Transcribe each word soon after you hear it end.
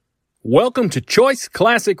Welcome to Choice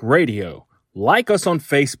Classic Radio. Like us on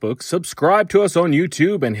Facebook, subscribe to us on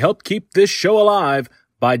YouTube, and help keep this show alive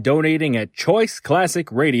by donating at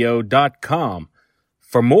choiceclassicradio.com.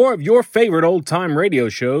 For more of your favorite old-time radio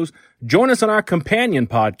shows, join us on our companion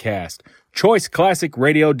podcast, Choice Classic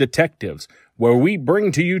Radio Detectives, where we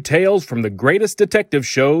bring to you tales from the greatest detective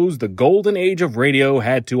shows the golden age of radio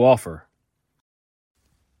had to offer.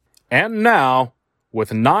 And now,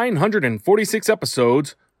 with 946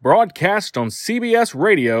 episodes, broadcast on CBS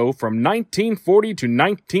Radio from 1940 to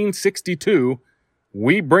 1962,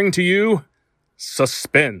 we bring to you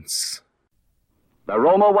Suspense. The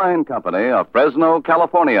Roma Wine Company of Fresno,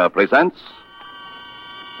 California presents Suspense.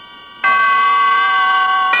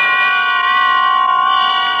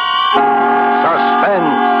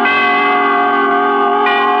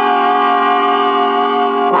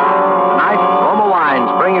 Tonight, Roma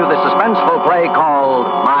Wines bring you the suspenseful play called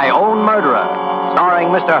My Own Murderer, starring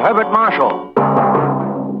Mr. Herbert Marshall.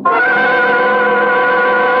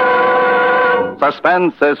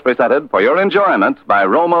 Suspense is presented for your enjoyment by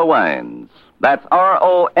Roma Wines. That's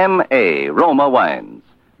R-O-M-A, Roma Wines.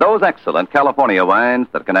 Those excellent California wines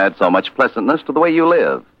that can add so much pleasantness to the way you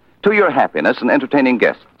live, to your happiness in entertaining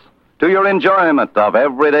guests, to your enjoyment of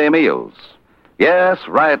everyday meals. Yes,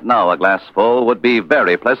 right now a glassful would be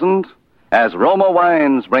very pleasant, as Roma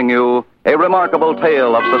Wines bring you a remarkable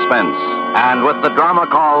tale of suspense. And with the drama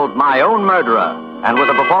called My Own Murderer, and with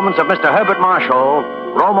the performance of Mr. Herbert Marshall,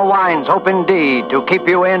 Roma Wines hope indeed to keep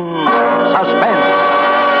you in suspense.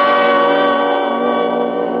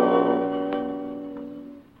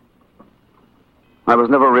 I was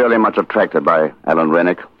never really much attracted by Alan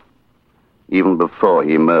Rennick, even before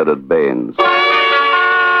he murdered Baines.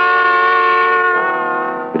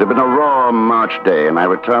 It had been a raw March day, and I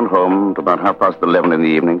returned home at about 11:30 in the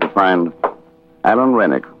evening to find Alan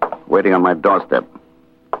Rennick waiting on my doorstep.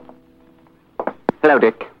 Hello,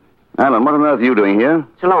 Dick. Alan, what on earth are you doing here?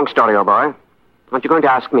 It's a long story, old boy. Aren't you going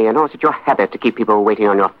to ask me? And or is it your habit to keep people waiting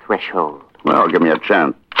on your threshold? Well, give me a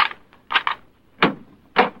chance.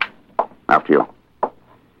 After you.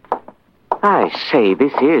 I say,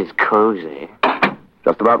 this is cozy.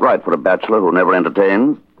 Just about right for a bachelor who never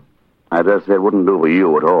entertains. I dare say it wouldn't do for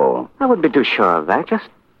you at all. I wouldn't be too sure of that. Just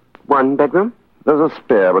one bedroom? There's a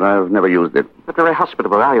spare, but I've never used it. Not very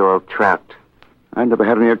hospitable, are you, old trout? I never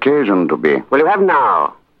had any occasion to be. Well, you have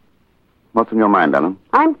now. What's in your mind, Alan?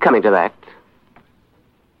 I'm coming to that.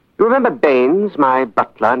 You remember Baines, my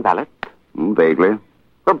butler and valet? Vaguely.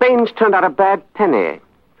 Well, Baines turned out a bad penny.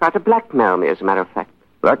 Tried to blackmail me, as a matter of fact.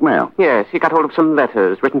 Blackmail? Yes, he got hold of some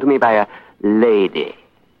letters written to me by a lady.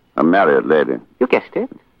 A married lady? You guessed it.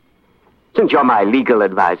 Since you're my legal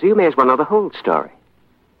advisor, you may as well know the whole story.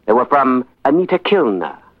 They were from Anita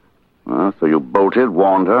Kilner. So you bolted,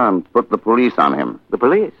 warned her, and put the police on him. The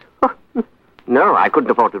police? Oh, no, I couldn't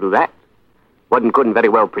afford to do that. One couldn't very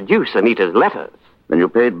well produce Anita's letters. Then you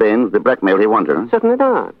paid Baines the blackmail he wanted, huh? Certainly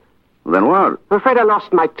not. Then what? I'm afraid I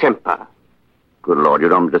lost my temper. Good Lord, you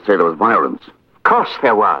don't mean to say there was violence. Of course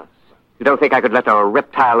there was. You don't think I could let a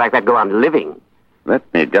reptile like that go on living? Let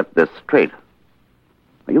me get this straight.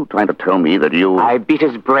 Are you trying to tell me that you... I beat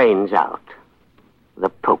his brains out with a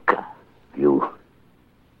poker. You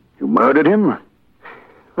murdered him?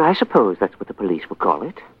 Well, I suppose that's what the police would call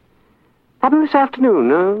it. Happened this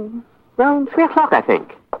afternoon, around 3 o'clock, I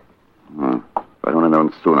think. If I'd only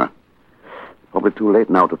known sooner. Probably too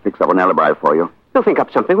late now to fix up an alibi for you. You'll think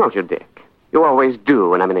up something, won't you, Dick? You always do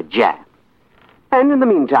when I'm in a jam. And in the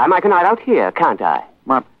meantime, I can hide out here, can't I?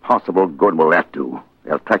 What possible good will that do?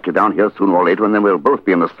 They'll track you down here sooner or later, and then we'll both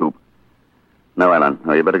be in the soup. No, Alan,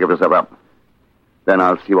 no, you better give yourself up. Then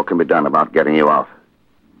I'll see what can be done about getting you off.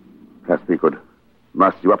 Perhaps we could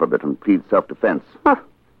muss you up a bit and plead self-defense. Huh.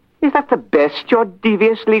 Is that the best your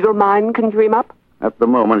devious legal mind can dream up? At the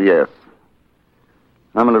moment, yes.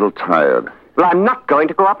 I'm a little tired. Well, I'm not going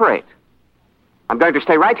to cooperate. I'm going to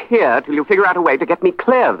stay right here till you figure out a way to get me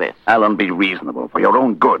clear of this. Alan, be reasonable. For your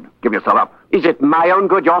own good. Give yourself up. Is it my own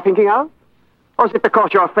good you're thinking of? Or is it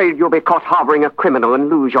because you're afraid you'll be caught harboring a criminal and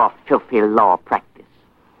lose your filthy law practice?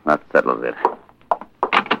 That settles it.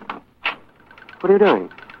 What are you doing?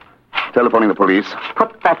 Telephoning the police.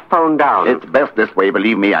 Put that phone down. It's best this way,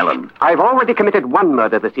 believe me, Alan. I've already committed one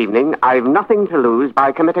murder this evening. I've nothing to lose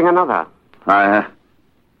by committing another. Sorry,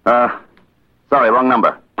 wrong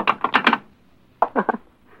number.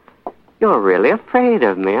 You're really afraid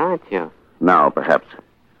of me, aren't you? Now, perhaps.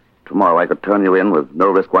 Tomorrow I could turn you in with no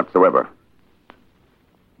risk whatsoever.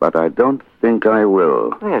 But I don't think I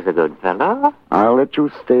will. There's a good fellow. I'll let you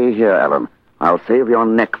stay here, Alan. I'll save your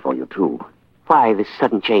neck for you, too. Why this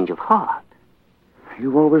sudden change of heart?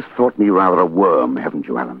 You've always thought me rather a worm, haven't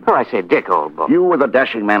you, Alan? Oh, I say, Dick, old boy. You were the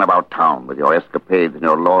dashing man about town with your escapades and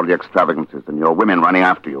your lordly extravagances and your women running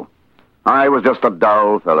after you. I was just a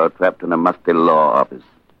dull fellow trapped in a musty law office.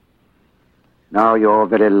 Now your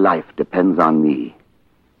very life depends on me.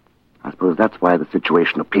 I suppose that's why the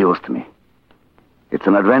situation appeals to me. It's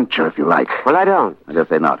an adventure, if you like. Well, I don't. I dare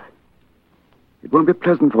say not. It won't be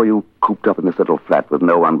pleasant for you cooped up in this little flat with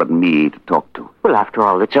no one but me to talk to. Well, after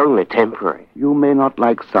all, it's only temporary. You may not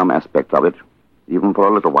like some aspects of it, even for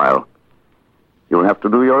a little while. You'll have to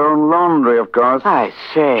do your own laundry, of course. I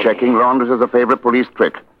say. Checking laundries is a favorite police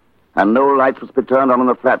trick. And no lights must be turned on in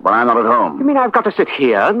the flat while I'm not at home. You mean I've got to sit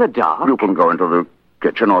here in the dark? You can go into the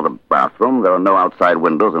kitchen or the bathroom. There are no outside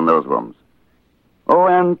windows in those rooms. Oh,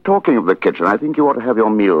 and talking of the kitchen, I think you ought to have your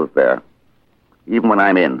meals there. Even when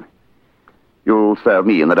I'm in. You'll serve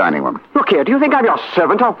me in the dining room. Look here, do you think I'm your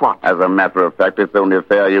servant or what? As a matter of fact, it's only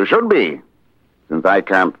fair you should be. Since I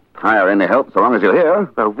can't hire any help so long as you're here.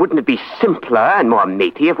 Well, wouldn't it be simpler and more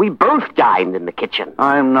matey if we both dined in the kitchen?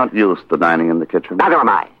 I'm not used to dining in the kitchen. Neither am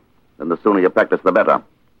I. Then the sooner you practice, the better.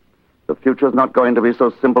 The future's not going to be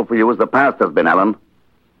so simple for you as the past has been, Alan.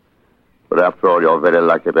 But after all, you're very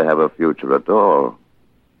lucky to have a future at all.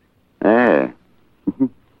 Eh?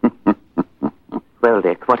 Well,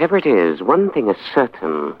 Dick, whatever it is, one thing is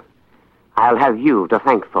certain. I'll have you to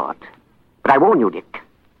thank for it. But I warn you, Dick.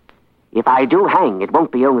 If I do hang, it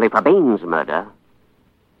won't be only for Bain's murder,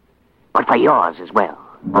 but for yours as well.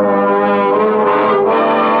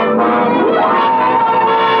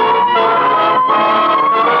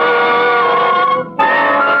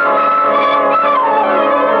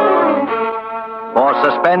 For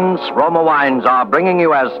Suspense, Roma Wines are bringing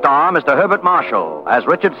you as star Mr. Herbert Marshall as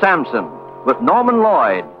Richard Sampson, with Norman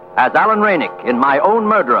Lloyd as Alan Rainick in My Own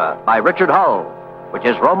Murderer by Richard Hull, which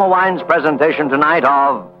is Roma Wine's presentation tonight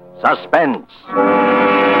of Suspense.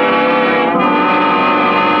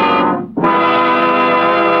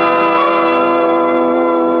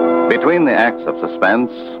 Between the acts of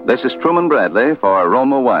Suspense, this is Truman Bradley for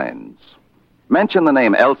Roma Wines. Mention the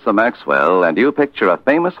name Elsa Maxwell and you picture a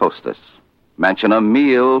famous hostess. Mention a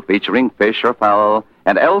meal featuring fish or fowl,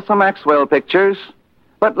 and Elsa Maxwell pictures.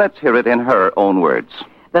 But let's hear it in her own words.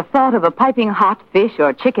 The thought of a piping hot fish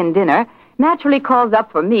or chicken dinner naturally calls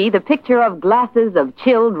up for me the picture of glasses of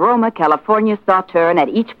chilled Roma California Sauterne at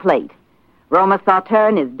each plate. Roma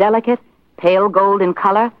Sauterne is delicate, pale gold in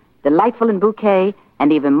color, delightful in bouquet,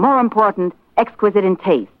 and even more important, exquisite in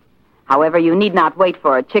taste. However, you need not wait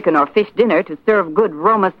for a chicken or fish dinner to serve good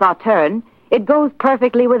Roma Sauterne. It goes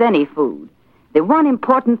perfectly with any food. The one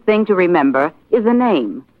important thing to remember is the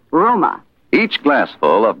name, Roma. Each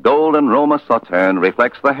glassful of golden Roma Sauterne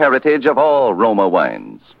reflects the heritage of all Roma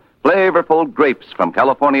wines. Flavorful grapes from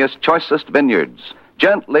California's choicest vineyards,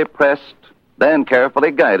 gently pressed, then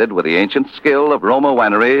carefully guided with the ancient skill of Roma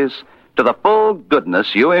wineries to the full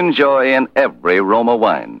goodness you enjoy in every Roma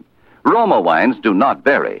wine. Roma wines do not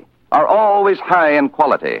vary, are always high in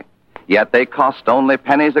quality, yet they cost only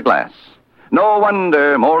pennies a glass. No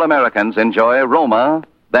wonder more Americans enjoy Roma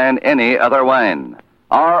than any other wine.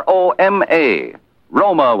 R-O-M-A,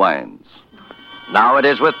 Roma Wines. Now it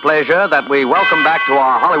is with pleasure that we welcome back to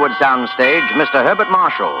our Hollywood soundstage Mr. Herbert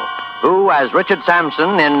Marshall, who, as Richard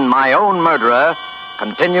Sampson in My Own Murderer,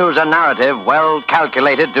 continues a narrative well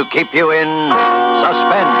calculated to keep you in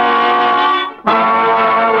suspense.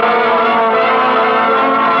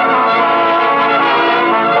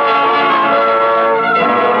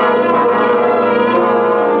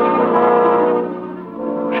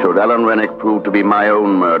 Should Alan Rennick prove to be my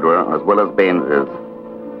own murderer, as well as Baines's,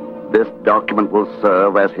 this document will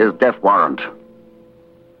serve as his death warrant.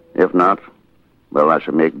 If not, well, I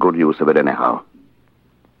shall make good use of it anyhow.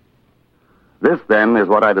 This, then, is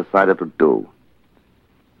what I decided to do.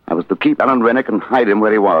 I was to keep Alan Rennick and hide him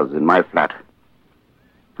where he was, in my flat.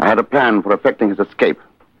 I had a plan for effecting his escape,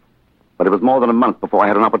 but it was more than a month before I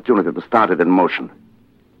had an opportunity to start it in motion.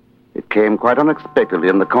 It came quite unexpectedly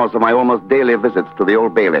in the course of my almost daily visits to the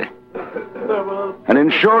Old Bailey. An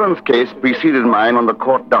insurance case preceded mine on the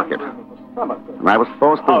court docket, and I was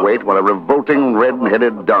forced to wait while a revolting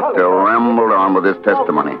red-headed doctor rambled on with his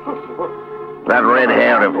testimony. That red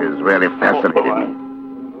hair of his really fascinated me,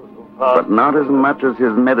 but not as much as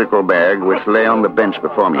his medical bag, which lay on the bench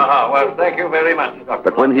before me. Well, thank you very much,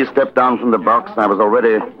 Doctor. But when he stepped down from the box, I was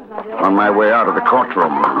already on my way out of the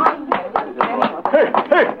courtroom. Hey,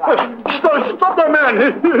 stop that man.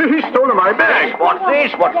 He's stolen my bag. What's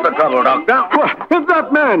this? What's the trouble, Doctor? Well,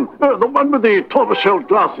 that man, the one with the tortoiseshell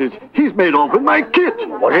glasses, he's made off with my kit.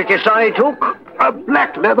 What did you say he took? A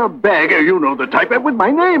black leather bag, you know the type, with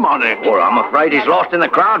my name on it. Well, I'm afraid he's lost in the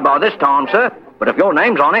crowd by this time, sir. But if your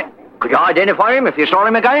name's on it, could you identify him if you saw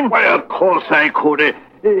him again? Well, of course I could.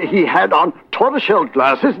 He had on tortoiseshell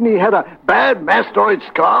glasses, and he had a bad mastoid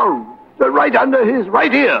scar right under his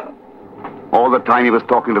right ear. All the time he was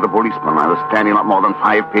talking to the policeman, I was standing not more than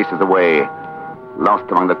 5 paces away, lost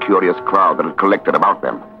among the curious crowd that had collected about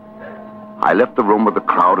them. I left the room with the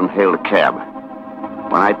crowd and hailed a cab.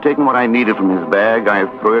 When I'd taken what I needed from his bag, I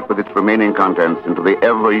threw it with its remaining contents into the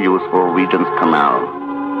ever-useful Regent's Canal.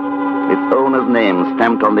 Its owner's name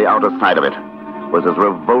stamped on the outer side of it was as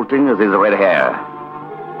revolting as his red hair.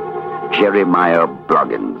 Jeremiah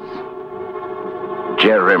Bloggins.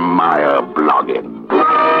 Jeremiah Bloggins.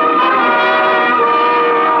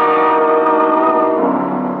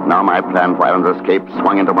 Now my plan for Alan's escape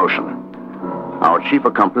swung into motion. Our chief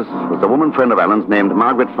accomplice was a woman friend of Alan's named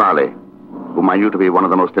Margaret Farley, whom I knew to be one of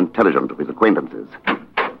the most intelligent of his acquaintances.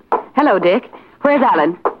 Hello, Dick. Where's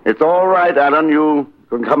Alan? It's all right, Alan. You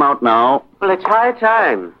can come out now. Well, it's high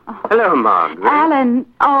time. Hello, Margaret. Alan.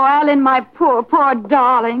 Oh, Alan, my poor, poor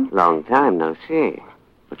darling. Long time no see.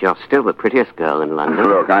 But you're still the prettiest girl in London.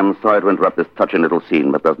 Look, I'm sorry to interrupt this touching little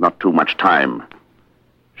scene, but there's not too much time.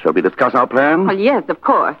 Shall we discuss our plan? Well, yes, of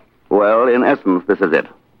course. Well, in essence, this is it.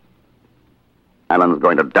 Alan's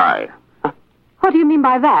going to die. What do you mean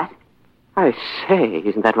by that? I say,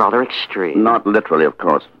 isn't that rather extreme? Not literally, of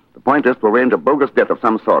course. The point is to arrange a bogus death of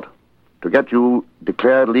some sort, to get you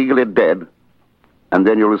declared legally dead, and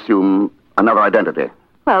then you'll assume another identity.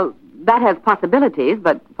 Well, that has possibilities,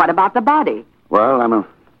 but what about the body? Well, I'm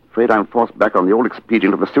afraid I'm forced back on the old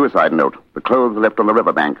expedient of the suicide note, the clothes left on the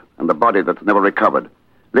riverbank, and the body that's never recovered.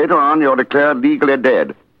 Later on, you're declared legally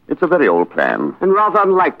dead. It's a very old plan. And rather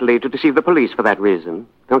unlikely to deceive the police for that reason.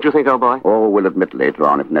 Don't you think, old boy? Oh, we'll admit later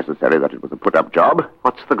on, if necessary, that it was a put-up job.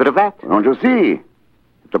 What's the good of that? Don't you see?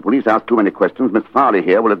 If the police ask too many questions, Miss Farley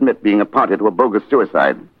here will admit being a party to a bogus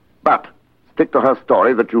suicide. But stick to her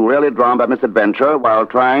story that you really drowned by misadventure while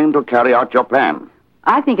trying to carry out your plan.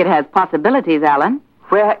 I think it has possibilities, Alan.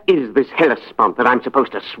 Where is this Hellespont that I'm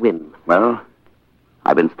supposed to swim? Well,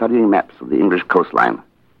 I've been studying maps of the English coastline.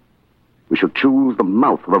 We should choose the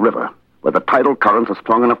mouth of a river, where the tidal currents are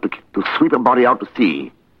strong enough to sweep a body out to sea.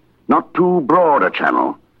 Not too broad a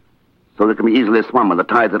channel, so that it can be easily swum when the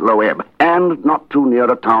tide's at low ebb, and not too near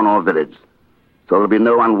a town or village, so there'll be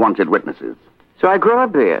no unwanted witnesses. So I grow a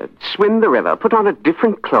beard, swim the river, put on a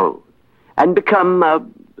different clothes, and become,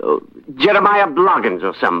 Jeremiah Bloggins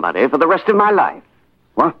or somebody for the rest of my life.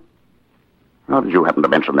 What? How did you happen to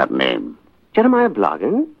mention that name? Jeremiah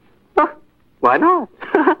Bloggins? Oh, why not?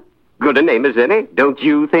 Good a name as any. Don't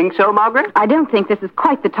you think so, Margaret? I don't think this is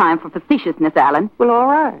quite the time for facetiousness, Alan. Well, all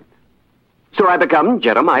right. So I become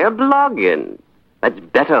Jeremiah Bloggins. That's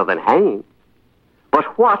better than hanging.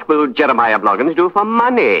 But what will Jeremiah Bloggins do for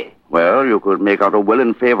money? Well, you could make out a will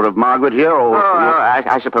in favor of Margaret here, or...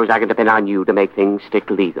 I suppose I can depend on you to make things stick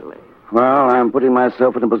legally. Well, I'm putting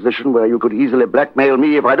myself in a position where you could easily blackmail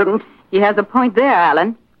me if I didn't. He has a point there,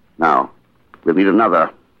 Alan. Now, we'll need another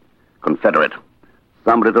confederate.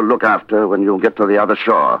 Somebody to look after when you get to the other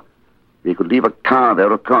shore. We could leave a car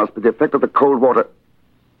there, of course, but the effect of the cold water...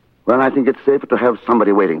 Well, I think it's safer to have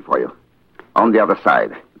somebody waiting for you. On the other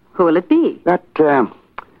side. Who will it be? That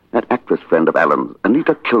actress friend of Alan's,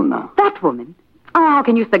 Anita Kilner. That woman? Oh, how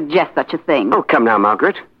can you suggest such a thing? Oh, come now,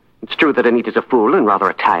 Margaret. It's true that Anita's a fool and rather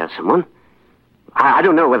a tiresome one. I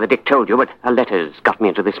don't know whether Dick told you, but her letters got me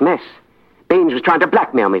into this mess. Baines was trying to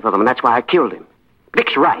blackmail me for them, and that's why I killed him.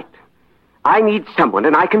 Dick's right. I need someone,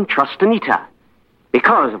 and I can trust Anita.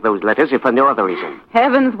 Because of those letters, if for no other reason.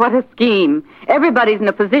 Heavens, what a scheme. Everybody's in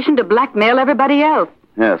a position to blackmail everybody else.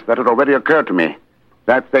 Yes, that had already occurred to me.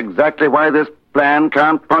 That's exactly why this plan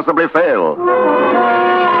can't possibly fail.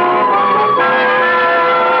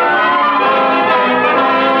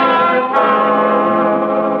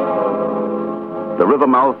 The river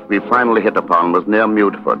mouth we finally hit upon was near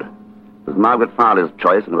Mudeford. It was Margaret Farley's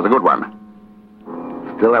choice, and it was a good one.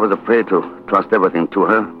 Still, I was afraid to trust everything to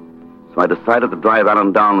her, so I decided to drive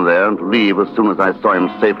Alan down there and to leave as soon as I saw him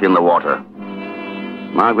safely in the water.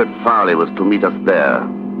 Margaret Farley was to meet us there.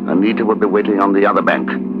 Anita would be waiting on the other bank.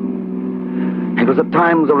 It was at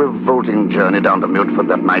times a revolting journey down to Mudeford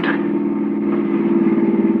that night.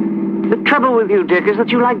 The trouble with you, Dick, is that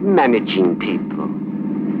you like managing people.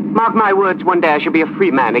 Mark my words, one day I shall be a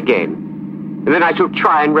free man again. And then I shall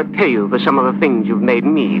try and repay you for some of the things you've made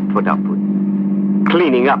me put up with.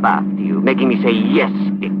 Cleaning up after you, making me say, yes,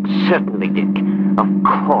 Dick, certainly, Dick. Of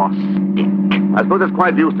course, Dick. I suppose it's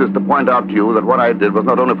quite useless to point out to you that what I did was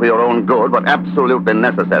not only for your own good, but absolutely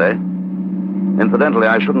necessary. Incidentally,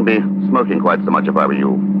 I shouldn't be smoking quite so much if I were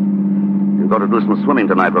you. You've got to do some swimming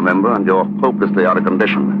tonight, remember, and you're hopelessly out of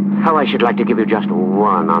condition. how I should like to give you just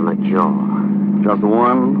one on the jaw. Just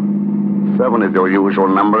one? 7 is your usual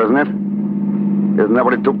number, isn't it? Isn't that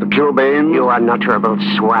what it took to kill Baines? You unutterable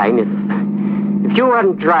swine. If you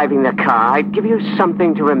weren't driving the car, I'd give you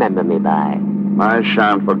something to remember me by. I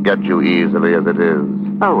shan't forget you easily as it is.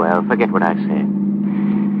 Oh, well, forget what I said.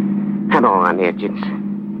 Come on, Edge.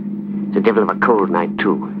 It's a devil of a cold night,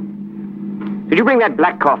 too. Did you bring that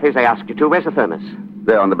black coffee as I asked you to? Where's the thermos?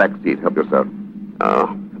 There on the back seat. Help yourself.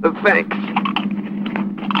 Oh, thanks.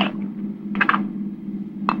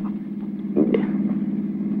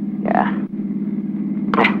 Yeah.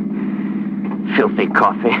 Filthy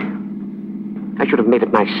coffee. I should have made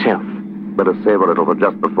it myself. Better save a little for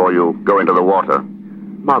just before you go into the water.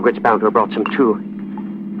 Margaret's bound to have brought some, too.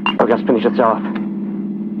 I'll just finish this off.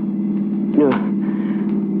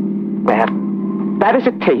 Well, bad as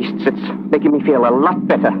it tastes, it's making me feel a lot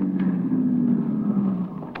better.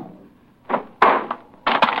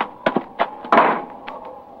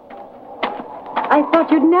 I thought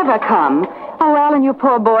you'd never come. Oh, Alan, you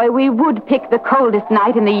poor boy, we would pick the coldest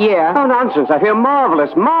night in the year. Oh, nonsense. I feel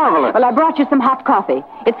marvelous, marvelous. Well, I brought you some hot coffee.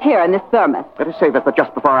 It's here in this thermos. Better save it for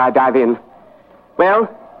just before I dive in. Well,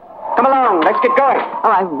 come along. Let's get going.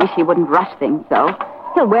 Oh, I wish he wouldn't rush things so.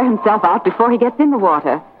 He'll wear himself out before he gets in the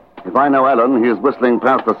water. If I know Alan, he's whistling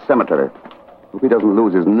past the cemetery. Hope he doesn't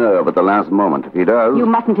lose his nerve at the last moment. If he does... You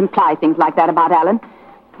mustn't imply things like that about Alan.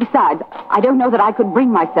 Besides, I don't know that I could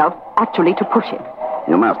bring myself actually to push him.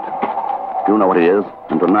 You must. You know what he is,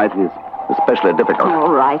 and tonight he's especially difficult.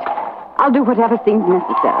 All right. I'll do whatever seems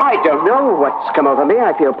necessary. I don't know what's come over me.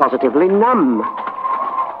 I feel positively numb.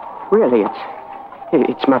 Really,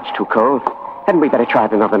 it's much too cold. Hadn't we better try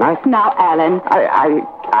it another night? Now, Alan.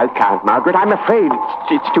 I can't, Margaret. I'm afraid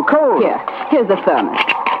it's too cold. Here's the thermos.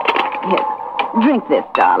 Here, drink this,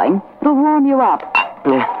 darling. It'll warm you up.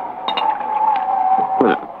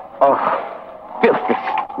 Oh, filthy.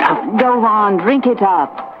 Now, go on, drink it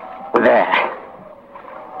up. There.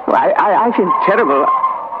 Well, I feel terrible.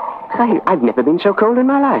 I've never been so cold in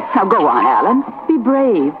my life. Now, go on, Alan. Be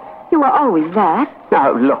brave. You were always that.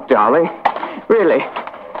 Now, look, darling. Really.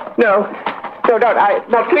 No, don't.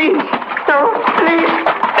 No, please. No, please.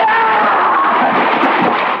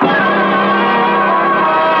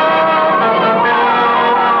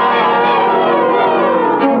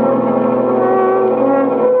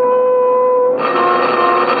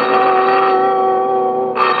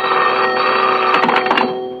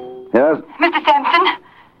 Mr. Sampson?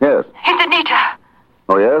 Yes. It's Anita.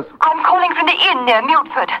 Oh, yes? I'm calling from the inn near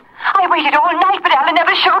Mutford. I waited all night, but Alan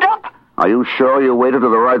never showed up. Are you sure you waited to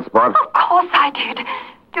the right spot? Of course I did.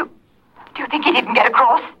 Do you think he didn't get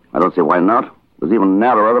across? I don't see why not. It was even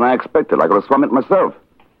narrower than I expected. I could have swum it myself.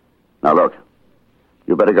 Now, look.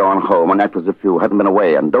 You better go on home and act as if you hadn't been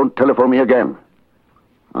away, and don't telephone me again.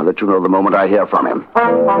 I'll let you know the moment I hear from him.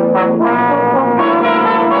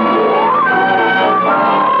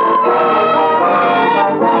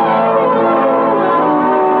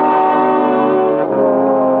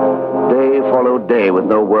 Followed day with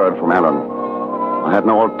no word from Alan. I had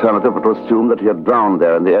no alternative but to assume that he had drowned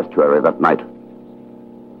there in the estuary that night.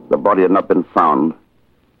 The body had not been found,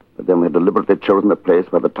 but then we had deliberately chosen a place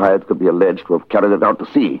where the tides could be alleged to have carried it out to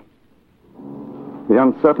sea. The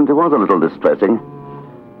uncertainty was a little distressing.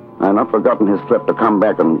 I had not forgotten his threat to come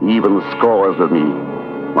back and even scores with me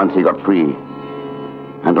once he got free.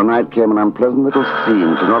 And tonight came an unpleasant little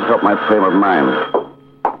scene to not help my frame of mind.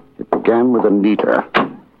 It began with Anita.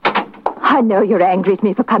 I know you're angry at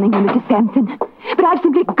me for coming here, Mr. Sampson, but I've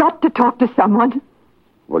simply got to talk to someone.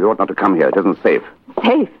 Well, you ought not to come here. It isn't safe.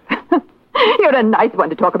 Safe? You're a nice one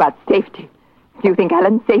to talk about safety. Do you think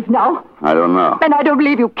Alan's safe now? I don't know. And I don't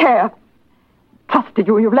believe you care. Trusted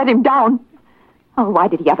you and you've let him down. Oh, why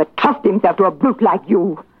did he ever trust himself to a brute like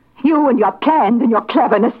you? You and your plans and your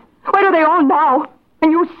cleverness. Where are they all now?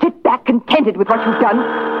 And you sit back contented with what you've done.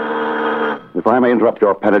 If I may interrupt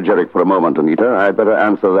your panegyric for a moment, Anita, I'd better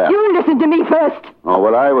answer that. You listen to me first. Oh,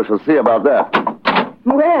 well, we shall see about that.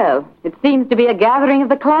 Well, it seems to be a gathering of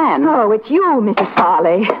the clan. Oh, it's you, Mrs.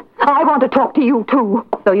 Farley. I want to talk to you, too.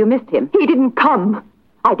 So you missed him? He didn't come.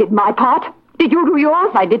 I did my part. Did you do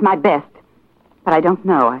yours? I did my best. But I don't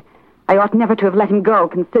know. I ought never to have let him go,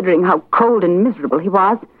 considering how cold and miserable he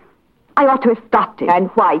was. I ought to have stopped him. And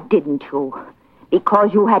why didn't you? Because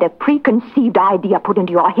you had a preconceived idea put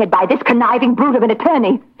into your head by this conniving brute of an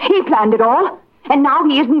attorney. He planned it all. And now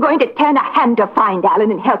he isn't going to turn a hand to find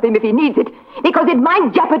Alan and help him if he needs it, because it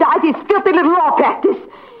might jeopardize his filthy little law practice.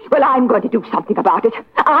 Well, I'm going to do something about it.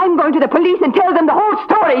 I'm going to the police and tell them the whole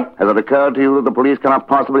story. Has it occurred to you that the police cannot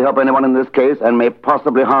possibly help anyone in this case and may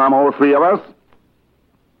possibly harm all three of us?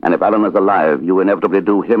 And if Alan is alive, you inevitably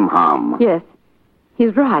do him harm. Yes,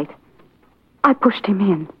 he's right. I pushed him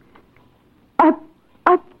in.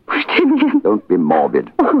 I pushed him in. Don't be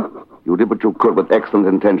morbid. You did what you could with excellent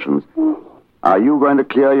intentions. Are you going to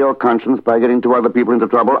clear your conscience by getting two other people into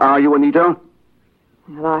trouble? Are you, Anita?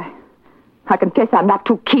 Well, I confess I'm not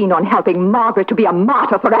too keen on helping Margaret to be a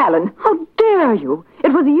martyr for Alan. How dare you? It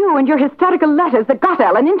was you and your hysterical letters that got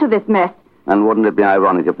Alan into this mess. And wouldn't it be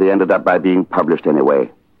ironic if they ended up by being published anyway?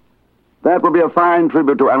 That would be a fine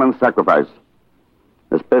tribute to Alan's sacrifice.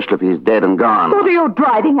 Especially if he's dead and gone. What are you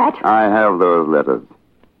driving at? I have those letters.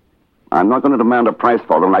 I'm not going to demand a price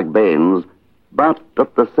for them like Baines, but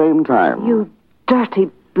at the same time... You dirty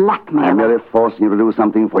blackmailer. I'm merely forcing you to do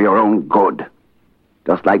something for your own good.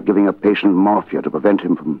 Just like giving a patient morphia to prevent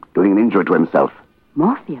him from doing an injury to himself.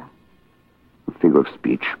 Morphia? A figure of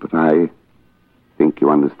speech, but I think you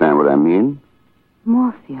understand what I mean.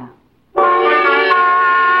 Morphia.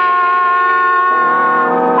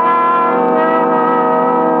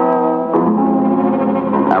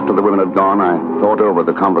 After the women had gone, I thought over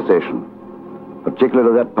the conversation,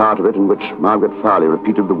 particularly that part of it in which Margaret Farley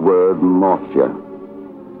repeated the word morphia.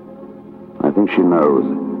 I think she knows.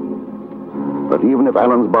 But even if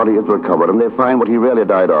Alan's body is recovered and they find what he really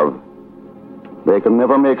died of, they can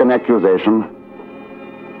never make an accusation.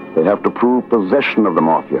 They have to prove possession of the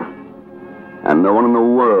morphia. And no one in the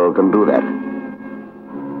world can do that.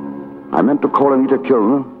 I meant to call Anita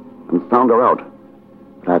Kilner and sound her out.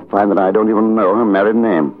 But I find that I don't even know her married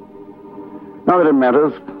name. Not that it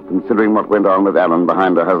matters, considering what went on with Alan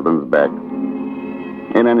behind her husband's back.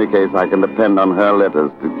 In any case, I can depend on her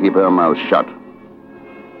letters to keep her mouth shut.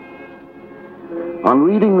 On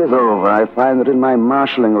reading this over, I find that in my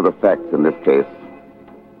marshalling of the facts in this case,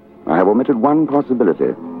 I have omitted one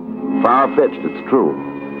possibility. Far-fetched, it's true.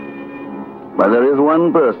 But there is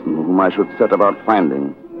one person whom I should set about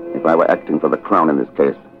finding if I were acting for the Crown in this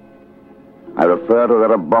case. I refer to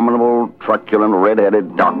that abominable, truculent,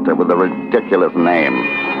 red-headed doctor with a ridiculous name.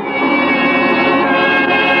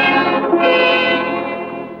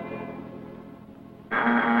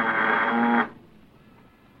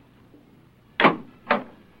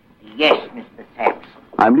 Yes, Mr. Sampson.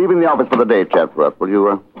 I'm leaving the office for the day, Chatsworth. Will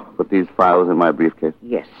you put these files in my briefcase?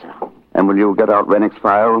 Yes, sir. And will you get out Rennick's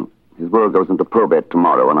file? His will goes into probate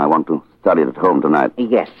tomorrow, and I want to study it at home tonight.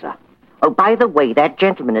 Yes, sir. Oh, by the way, that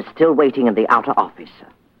gentleman is still waiting in the outer office, sir.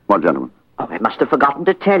 What gentleman? Oh, I must have forgotten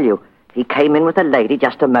to tell you. He came in with a lady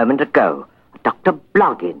just a moment ago. Dr.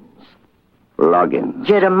 Bloggins. Bloggins?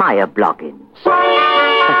 Jeremiah Bloggins.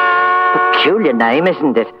 Peculiar name,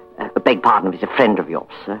 isn't it? Beg pardon if he's a friend of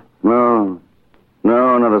yours, sir. No,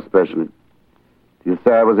 not especially. Did you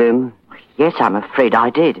say I was in? Yes, I'm afraid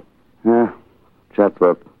I did. Yeah,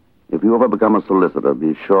 Chatsworth, if you ever become a solicitor,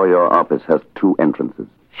 be sure your office has 2 entrances.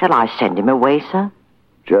 Shall I send him away, sir?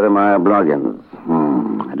 Jeremiah Bloggins.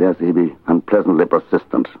 I dare say he'd be unpleasantly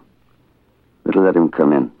persistent. Better let him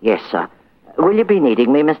come in. Yes, sir. Will you be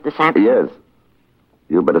needing me, Mr. Sampson? Yes.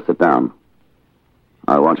 You better sit down.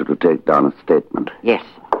 I want you to take down a statement. Yes,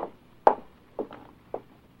 sir.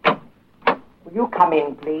 Will you come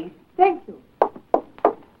in, please? Thank you.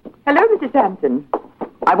 Hello, Mr. Sampson.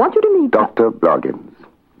 I want you to meet... Dr. Bloggins.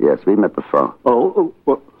 Yes, we met before. Oh,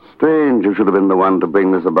 what? Strange you should have been the one to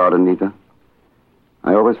bring this about, Anita.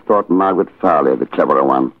 I always thought Margaret Farley the cleverer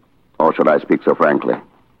one. Or should I speak so frankly?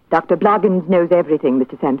 Dr. Bloggins knows everything,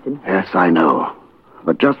 Mr. Sampson. Yes, I know.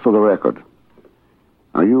 But just for the record,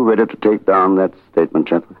 are you ready to take down that statement,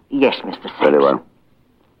 Chatsworth? Yes, Mr. Sampson. Very well.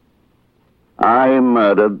 I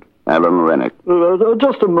murdered Alan Rennick.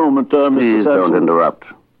 Just a moment, Mr. Please Sampson. don't interrupt.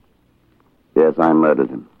 Yes, I murdered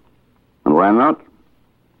him. And why not?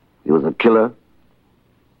 He was a killer.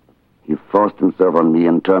 He forced himself on me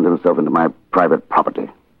and turned himself into my private property.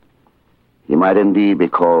 He might indeed be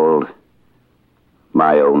called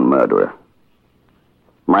my own murderer.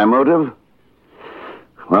 My motive?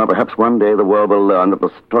 Well, perhaps one day the world will learn that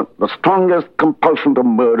the strongest compulsion to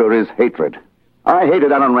murder is hatred. I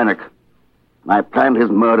hated Alan Rennick. And I planned his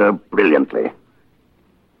murder brilliantly.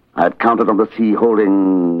 I had counted on the sea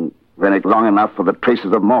holding Rennick long enough for the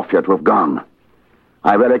traces of morphia to have gone.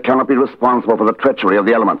 I really cannot be responsible for the treachery of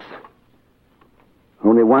the elements.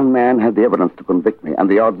 Only one man had the evidence to convict me, and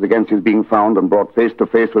the odds against his being found and brought face to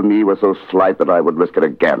face with me were so slight that I would risk it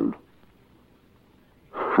again.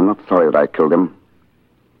 I'm not sorry that I killed him.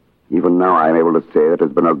 Even now I am able to say that it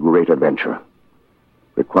has been a great adventure,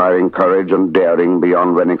 requiring courage and daring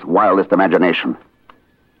beyond Rennick's wildest imagination.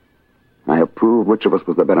 I have proved which of us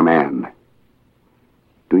was the better man.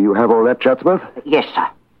 Do you have all that, Chatsworth? Yes, sir.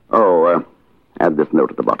 Oh, add this note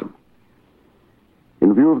at the bottom.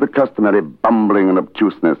 In view of the customary bumbling and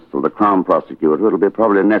obtuseness of the Crown Prosecutor, it'll be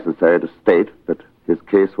probably necessary to state that his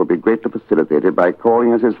case will be greatly facilitated by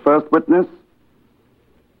calling as his first witness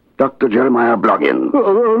Dr. Jeremiah Bloggin.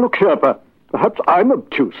 Look here, perhaps I'm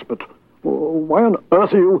obtuse, but why on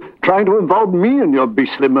earth are you trying to involve me in your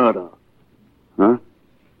beastly murder? Huh?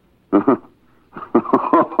 Do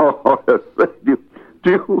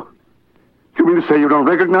you mean to say you don't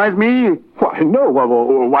recognize me? Why, no.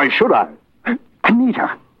 Why should I?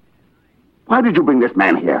 Anita, why did you bring this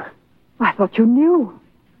man here? I thought you knew.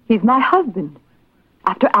 He's my husband.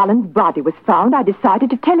 After Alan's body was found, I decided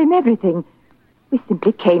to tell him everything. We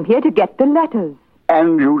simply came here to get the letters.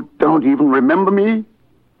 And you don't even remember me?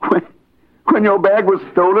 When your bag was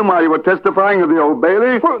stolen while you were testifying at the Old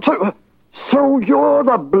Bailey? So you're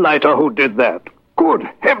the blighter who did that. Good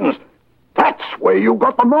heavens. That's where you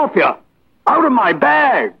got the morphia. Out of my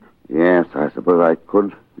bag. Yes, I suppose I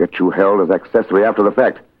could get you held as accessory after the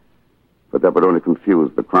fact. But that would only confuse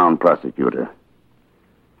the Crown Prosecutor.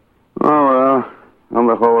 Oh, well, on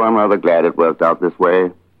the whole, I'm rather glad it worked out this way.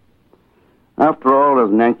 After all, as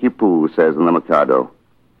Nanki Poo says in the Mikado,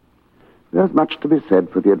 there's much to be said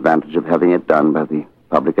for the advantage of having it done by the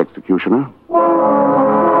public executioner.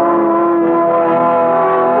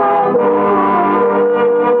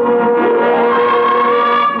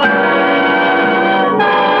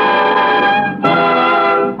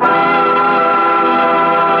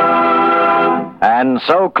 And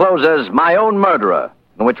so closes My Own Murderer,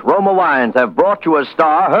 in which Roma Wines have brought you as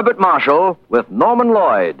star Herbert Marshall with Norman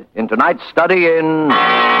Lloyd in tonight's study in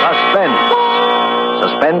Suspense.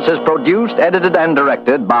 Suspense is produced, edited, and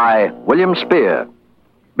directed by William Spear.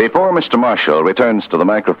 Before Mr. Marshall returns to the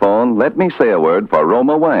microphone, let me say a word for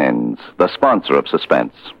Roma Wines, the sponsor of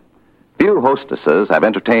Suspense. Few hostesses have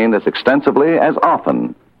entertained as extensively, as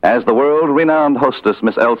often, as the world-renowned hostess,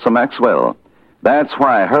 Miss Elsa Maxwell. That's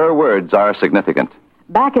why her words are significant.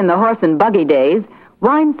 Back in the horse and buggy days,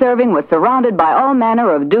 wine serving was surrounded by all manner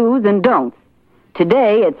of do's and don'ts.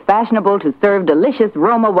 Today, it's fashionable to serve delicious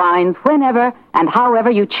Roma wines whenever and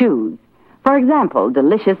however you choose. For example,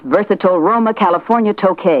 delicious, versatile Roma California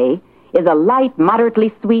Tokay is a light,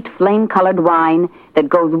 moderately sweet, flame-colored wine that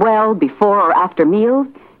goes well before or after meals,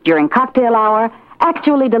 during cocktail hour,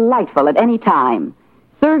 actually delightful at any time.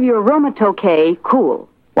 Serve your Roma Tokay cool.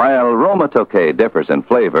 While Roma Tokay differs in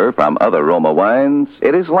flavor from other Roma wines,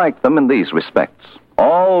 it is like them in these respects.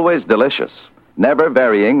 Always delicious, never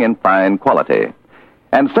varying in fine quality.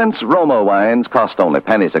 And since Roma wines cost only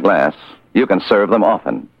pennies a glass, you can serve them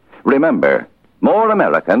often. Remember, more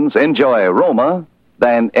Americans enjoy Roma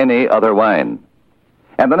than any other wine.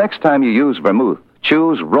 And the next time you use vermouth,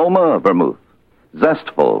 choose Roma vermouth.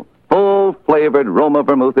 Zestful, full-flavored Roma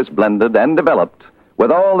vermouth is blended and developed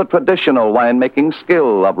with all the traditional winemaking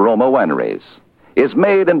skill of Roma wineries, is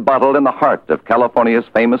made and bottled in the heart of California's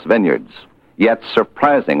famous vineyards, yet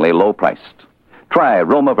surprisingly low-priced. Try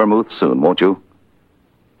Roma vermouth soon, won't you?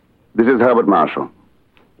 This is Herbert Marshall.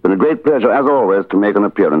 It's been a great pleasure, as always, to make an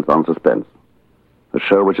appearance on Suspense, a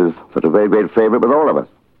show which is such a very great favorite with all of us.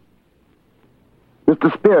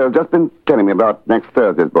 Mr. Spear has just been telling me about next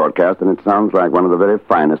Thursday's broadcast, and it sounds like one of the very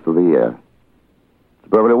finest of the year. It's a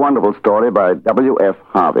perfectly wonderful story by W.F.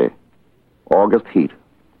 Harvey, August Heat.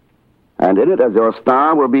 And in it, as your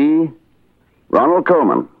star, will be Ronald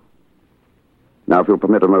Colman. Now, if you'll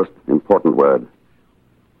permit a most important word.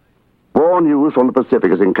 War news from the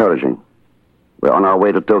Pacific is encouraging. We're on our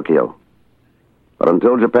way to Tokyo. But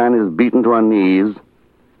until Japan is beaten to her knees,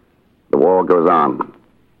 the war goes on.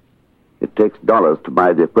 It takes dollars to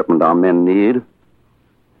buy the equipment our men need,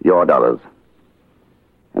 your dollars.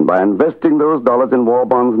 And by investing those dollars in war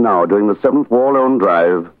bonds now during the 7th War Loan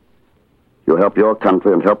Drive, you help your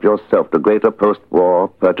country and help yourself to greater post-war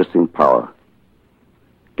purchasing power.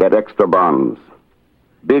 Get extra bonds,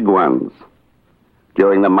 big ones,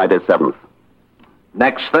 during the mighty 7th.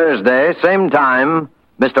 Next Thursday, same time,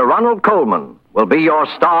 Mr. Ronald Colman will be your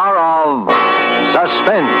star of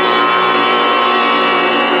Suspense.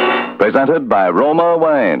 Presented by Roma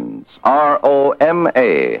Wines,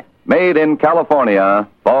 R-O-M-A, made in California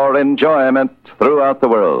for enjoyment throughout the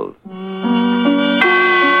world.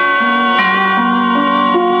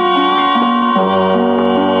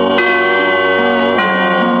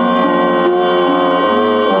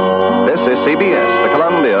 This is CBS, the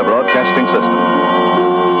Columbia Broadcasting System.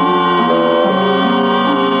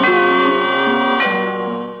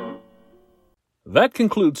 That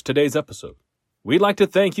concludes today's episode. We'd like to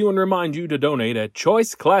thank you and remind you to donate at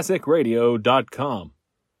choiceclassicradio.com.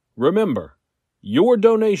 Remember, your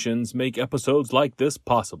donations make episodes like this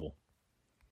possible.